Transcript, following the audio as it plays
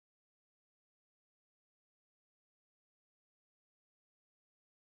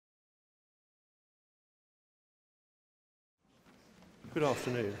Good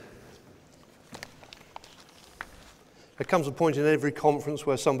afternoon. There comes a point in every conference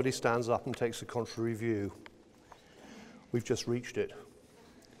where somebody stands up and takes a contrary view. We've just reached it.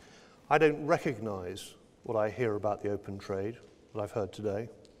 I don't recognize what I hear about the open trade that I've heard today.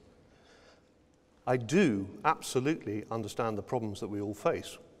 I do absolutely understand the problems that we all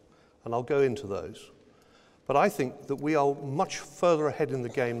face, and I'll go into those. But I think that we are much further ahead in the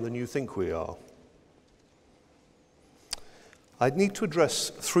game than you think we are. I need to address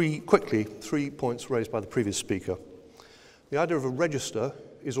three points raised by the previous speaker. The idea of a register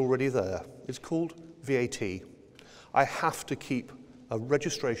is already there. It's called VAT. I have to keep a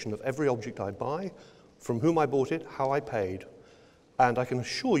registration of every object I buy, from whom I bought it, how I paid. And I can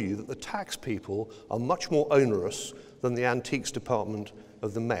assure you that the tax people are much more onerous than the antiques department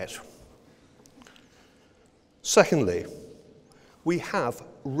of the Met. Secondly, we have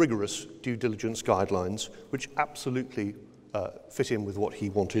rigorous due diligence guidelines which absolutely fit in with what he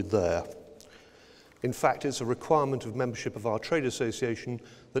wanted there. In fact, it's a requirement of membership of our trade association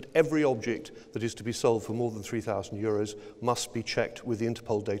that every object that is to be sold for more than €3,000 must be checked with the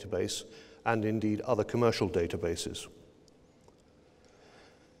Interpol database and indeed other commercial databases.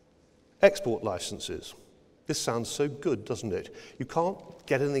 Export licenses. This sounds so good, doesn't it? You can't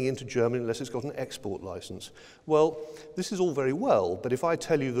get anything into Germany unless it's got an export license. Well, this is all very well, but if I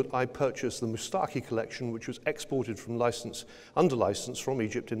tell you that I purchased the Mustaki collection, which was exported from under license from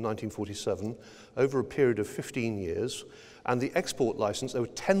Egypt in 1947 over a period of 15 years, and the export license, there were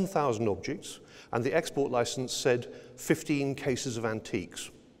 10,000 objects, and the export license said 15 cases of antiques.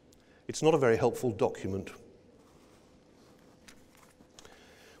 It's not a very helpful document.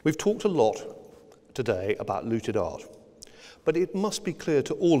 We've talked a lot today about looted art, but it must be clear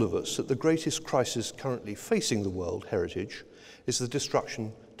to all of us that the greatest crisis currently facing the world heritage is the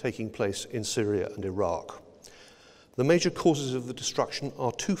destruction taking place in Syria and Iraq. The major causes of the destruction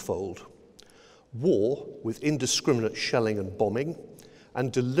are twofold: war with indiscriminate shelling and bombing,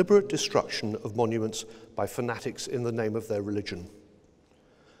 and deliberate destruction of monuments by fanatics in the name of their religion.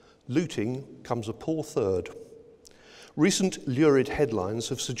 Looting comes a poor third. Recent lurid headlines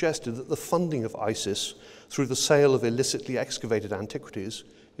have suggested that the funding of ISIS through the sale of illicitly excavated antiquities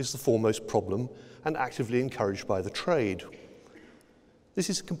is the foremost problem and actively encouraged by the trade. This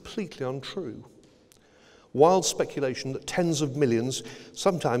is completely untrue. Wild speculation that tens of millions,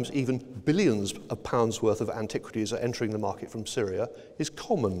 sometimes even billions of pounds worth of antiquities are entering the market from Syria is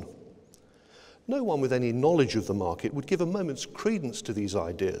common. No one with any knowledge of the market would give a moment's credence to these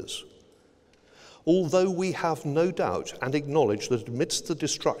ideas. Although we have no doubt and acknowledge that amidst the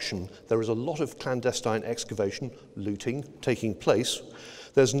destruction there is a lot of clandestine excavation, looting, taking place,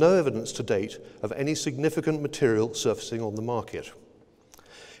 there's no evidence to date of any significant material surfacing on the market.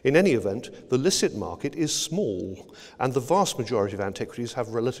 In any event, the licit market is small, and the vast majority of antiquities have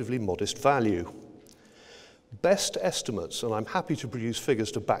relatively modest value. Best estimates, and I'm happy to produce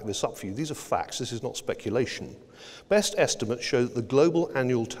figures to back this up for you, these are facts, this is not speculation. Best estimates show that the global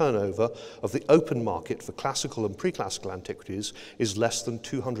annual turnover of the open market for classical and pre-classical antiquities is less than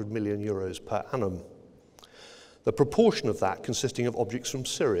 €200 million per annum. The proportion of that consisting of objects from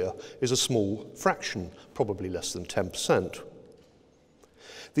Syria is a small fraction, probably less than 10%.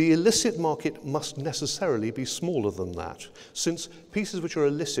 The illicit market must necessarily be smaller than that, since pieces which are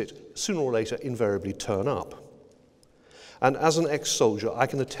illicit sooner or later invariably turn up. And as an ex-soldier, I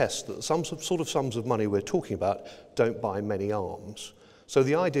can attest that some sort of sums of money we're talking about don't buy many arms. So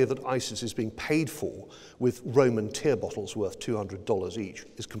the idea that ISIS is being paid for with Roman tear bottles worth $200 each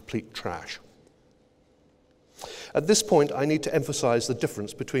is complete trash. At this point, I need to emphasize the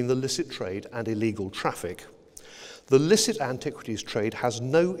difference between the licit trade and illegal traffic. The licit antiquities trade has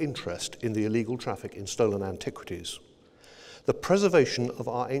no interest in the illegal traffic in stolen antiquities. The preservation of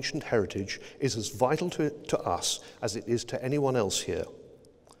our ancient heritage is as vital to us as it is to anyone else here.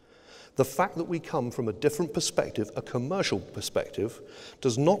 The fact that we come from a different perspective, a commercial perspective,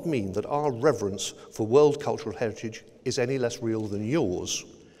 does not mean that our reverence for world cultural heritage is any less real than yours.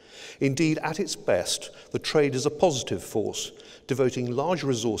 Indeed, at its best, the trade is a positive force, devoting large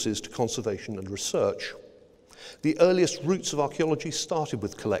resources to conservation and research. The earliest roots of archaeology started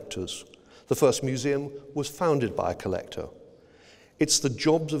with collectors. The first museum was founded by a collector. It's the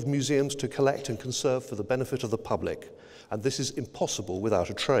jobs of museums to collect and conserve for the benefit of the public, and this is impossible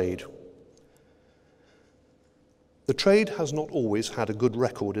without a trade. The trade has not always had a good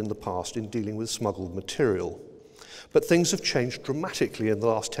record in the past in dealing with smuggled material, but things have changed dramatically in the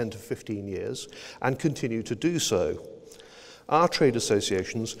last 10 to 15 years and continue to do so. Our trade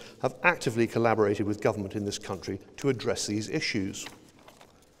associations have actively collaborated with government in this country to address these issues.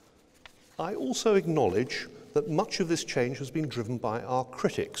 I also acknowledge that much of this change has been driven by our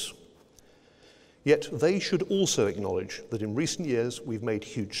critics. Yet they should also acknowledge that in recent years we've made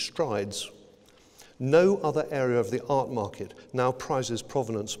huge strides. No other area of the art market now prizes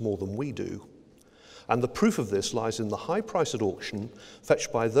provenance more than we do. And the proof of this lies in the high price at auction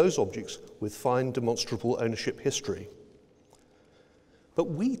fetched by those objects with fine demonstrable ownership history. But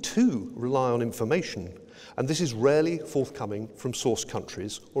we too rely on information, and this is rarely forthcoming from source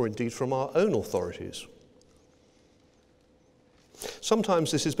countries or indeed from our own authorities.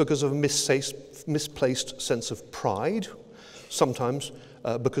 Sometimes this is because of a misplaced sense of pride, sometimes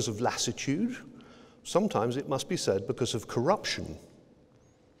because of lassitude, sometimes it must be said because of corruption.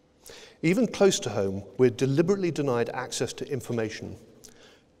 Even close to home, we're deliberately denied access to information.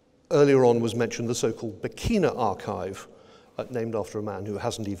 Earlier on was mentioned the so-called Burkina archive, named after a man who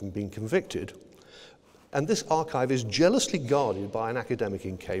hasn't even been convicted. And this archive is jealously guarded by an academic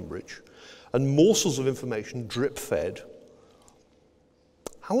in Cambridge, and morsels of information drip-fed.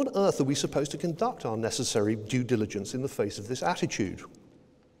 How on earth are we supposed to conduct our necessary due diligence in the face of this attitude?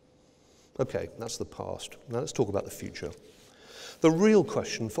 Okay, that's the past. Now let's talk about the future. The real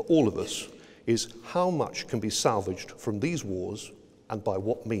question for all of us is how much can be salvaged from these wars and by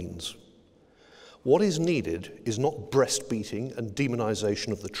what means? What is needed is not breastbeating and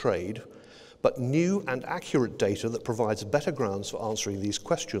demonization of the trade, but new and accurate data that provides better grounds for answering these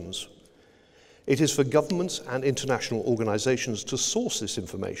questions. It is for governments and international organizations to source this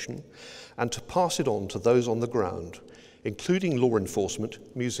information and to pass it on to those on the ground, including law enforcement,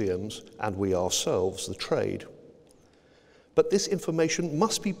 museums, and we ourselves, the trade. But this information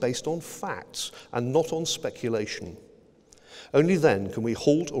must be based on facts and not on speculation. Only then can we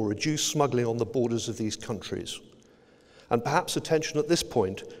halt or reduce smuggling on the borders of these countries. And perhaps attention at this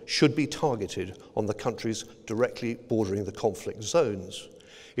point should be targeted on the countries directly bordering the conflict zones.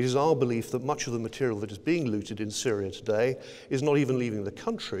 It is our belief that much of the material that is being looted in Syria today is not even leaving the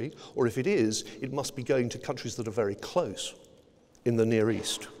country, or if it is, it must be going to countries that are very close in the Near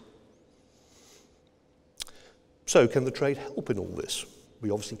East. So can the trade help in all this?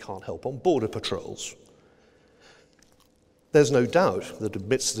 We obviously can't help on border patrols. There's no doubt that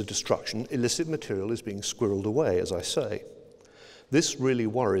amidst the destruction, illicit material is being squirreled away, as I say. This really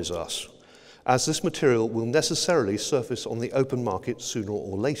worries us, as this material will necessarily surface on the open market sooner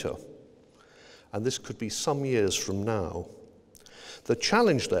or later. And this could be some years from now. The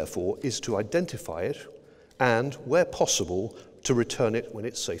challenge, therefore, is to identify it and, where possible, to return it when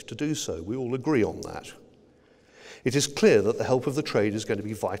it's safe to do so. We all agree on that. It is clear that the help of the trade is going to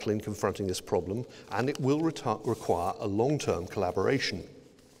be vital in confronting this problem, and it will require a long-term collaboration.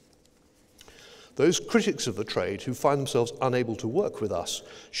 Those critics of the trade who find themselves unable to work with us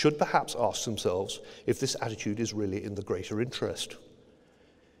should perhaps ask themselves if this attitude is really in the greater interest.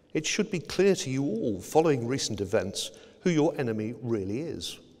 It should be clear to you all, following recent events, who your enemy really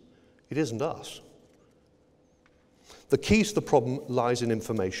is. It isn't us. The key to the problem lies in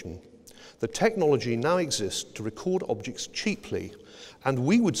information. The technology now exists to record objects cheaply, and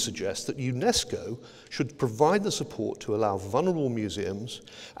we would suggest that UNESCO should provide the support to allow vulnerable museums,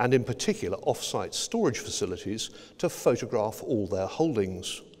 and in particular off-site storage facilities, to photograph all their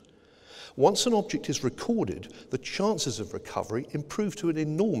holdings. Once an object is recorded, the chances of recovery improve to an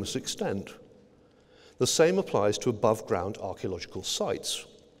enormous extent. The same applies to above-ground archaeological sites.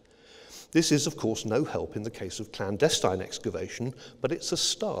 This is, of course, no help in the case of clandestine excavation, but it's a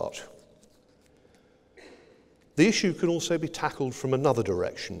start. The issue can also be tackled from another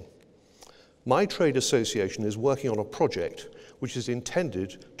direction. My trade association is working on a project which is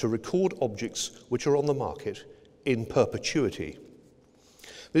intended to record objects which are on the market in perpetuity.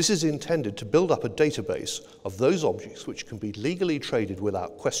 This is intended to build up a database of those objects which can be legally traded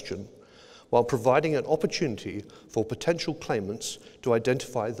without question, while providing an opportunity for potential claimants to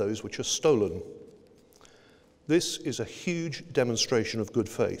identify those which are stolen. This is a huge demonstration of good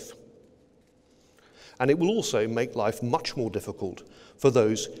faith. And it will also make life much more difficult for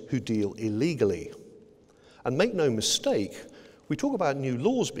those who deal illegally. And make no mistake, we talk about new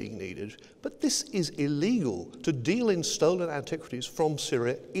laws being needed, but this is illegal. To deal in stolen antiquities from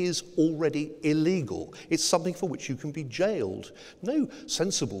Syria is already illegal. It's something for which you can be jailed. No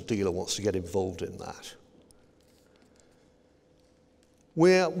sensible dealer wants to get involved in that.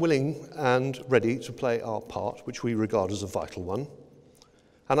 We're willing and ready to play our part, which we regard as a vital one.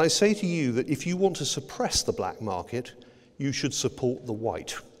 And I say to you that if you want to suppress the black market, you should support the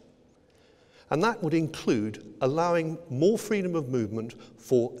white. And that would include allowing more freedom of movement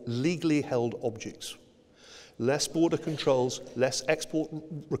for legally held objects. Less border controls, less export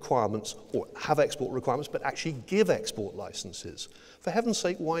requirements, or have export requirements, but actually give export licenses. For heaven's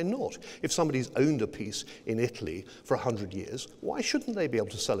sake, why not? If somebody's owned a piece in Italy for 100 years, why shouldn't they be able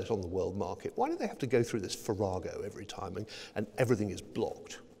to sell it on the world market? Why do they have to go through this farrago every time and everything is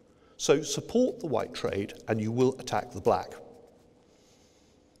blocked? So support the white trade and you will attack the black.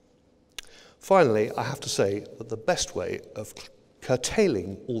 Finally, I have to say that the best way of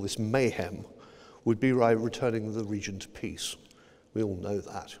curtailing all this mayhem would be by returning the region to peace. We all know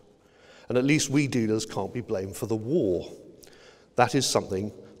that. And at least we dealers can't be blamed for the war. That is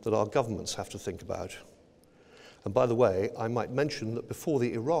something that our governments have to think about. And by the way, I might mention that before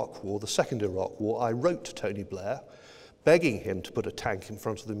the Iraq War, the second Iraq War, I wrote to Tony Blair, begging him to put a tank in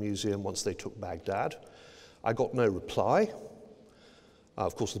front of the museum once they took Baghdad. I got no reply.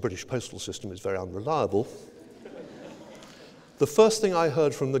 Of course, the British postal system is very unreliable. The first thing I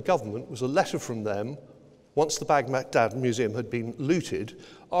heard from the government was a letter from them, once the Baghdad Museum had been looted,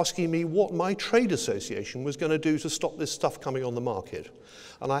 asking me what my trade association was going to do to stop this stuff coming on the market.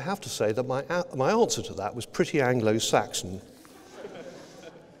 And I have to say that my answer to that was pretty Anglo-Saxon.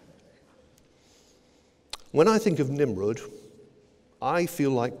 When I think of Nimrud, I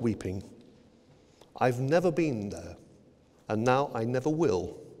feel like weeping. I've never been there, and now I never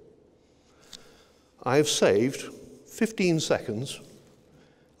will. I have saved 15 seconds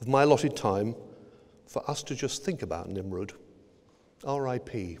of my allotted time for us to just think about Nimrud.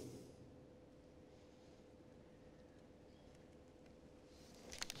 R.I.P.